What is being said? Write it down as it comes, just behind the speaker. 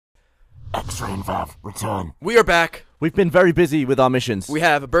X-Ray and Vav, return. We are back. We've been very busy with our missions. We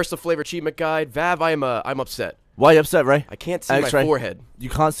have a burst of flavor achievement guide. Vav, I'm upset. Why are you upset, Ray? I can't see X-Ray. my forehead. You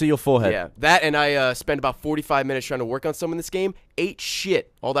can't see your forehead. Yeah, that and I spent about 45 minutes trying to work on some in this game. Ate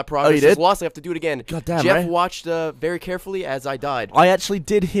shit. All that progress you did? is lost. I have to do it again. God damn, Jeff Ray. watched very carefully as I died. I actually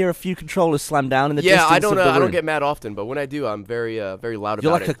did hear a few controllers slam down in the distance I of the don't room. get mad often, but when I do, I'm very loud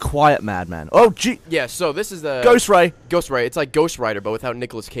You're about like it. a quiet madman. Oh, gee. Yeah, so this is the Ghost Ray. Ghost Rider. It's like Ghost Rider, but without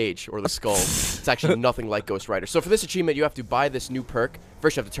Nicolas Cage or the skull. It's actually nothing like Ghost Rider. So for this achievement, you have to buy this new perk.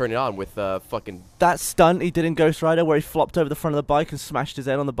 First, you have to turn it on with fucking... That stunt he did in Ghost Rider where he flopped over the front of the bike and smashed his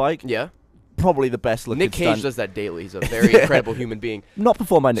head on the bike. Yeah. Probably the best looking Nick Cage stunt. does that daily. He's a very incredible human being. Not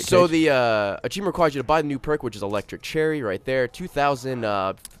before my Nick So Cage. the achievement requires you to buy the new perk, which is Electric Cherry, right there.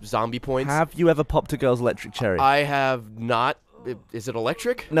 2,000 zombie points. Have you ever popped a girl's electric cherry? I have not. Is it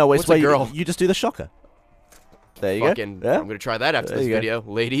electric? No, it's What's where a girl? you just do the shocker. There you Fucking, go. Yeah? I'm gonna try that after There this you go. video,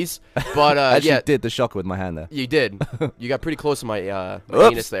 ladies. But I actually yeah, did the shocker with my hand there. you did. You got pretty close to my Oops.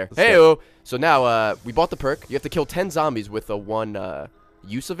 anus there. Let's Hey-o. So now we bought the perk. You have to kill 10 zombies with the one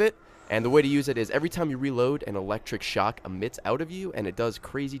use of it. And the way to use it is every time you reload, an electric shock emits out of you, and it does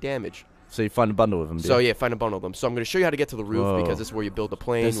crazy damage. So you find a bundle of them, do So you? yeah, find a bundle of them. So I'm going to show you how to get to the roof Whoa. because this is where you build the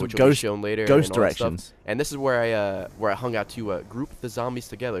plane, There's some which will be ghost- shown later. ghost and all that stuff. directions. And this is where I hung out to group the zombies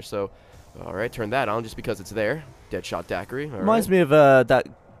together. So, all right, turn that on just because it's there. Deadshot Daiquiri. All Reminds right. me of that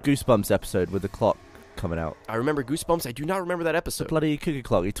Goosebumps episode with the clock coming out. I remember Goosebumps. I do not remember that The episode. bloody cuckoo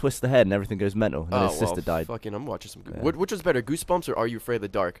clock. He twists the head and everything goes mental. And Oh, his sister died. Fucking, I'm watching some. Yeah. Which was better, Goosebumps or Are You Afraid of the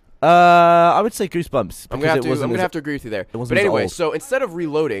Dark? I would say Goosebumps. I'm because gonna have to agree with you there. wasn't But as anyway, old. so instead of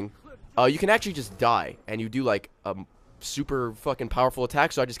reloading, you can actually just die, and you do like super fucking powerful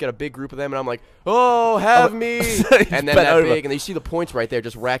attack. So I just get a big group of them, and I'm like, oh, have me, and then bent that over. big, and then you see the points right there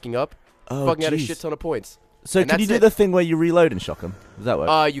just racking up. Oh, Fucking had a jeez. shit ton of points. So And can you that's do it. the thing where you reload and shock them? Does that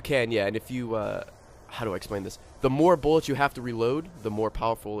work? You can, yeah. And if you, how do I explain this? The more bullets you have to reload, the more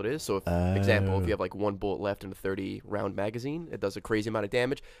powerful it is. So, if, example, if you have like one bullet left in a 30-round magazine, it does a crazy amount of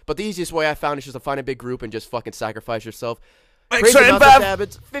damage. But the easiest way I found is just to find a big group and just fucking sacrifice yourself. Crazy X-Ray and amounts of Vav.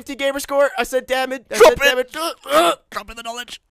 damage. 50 gamer score. I said damage. I Drop said it. damage. Drop in the knowledge.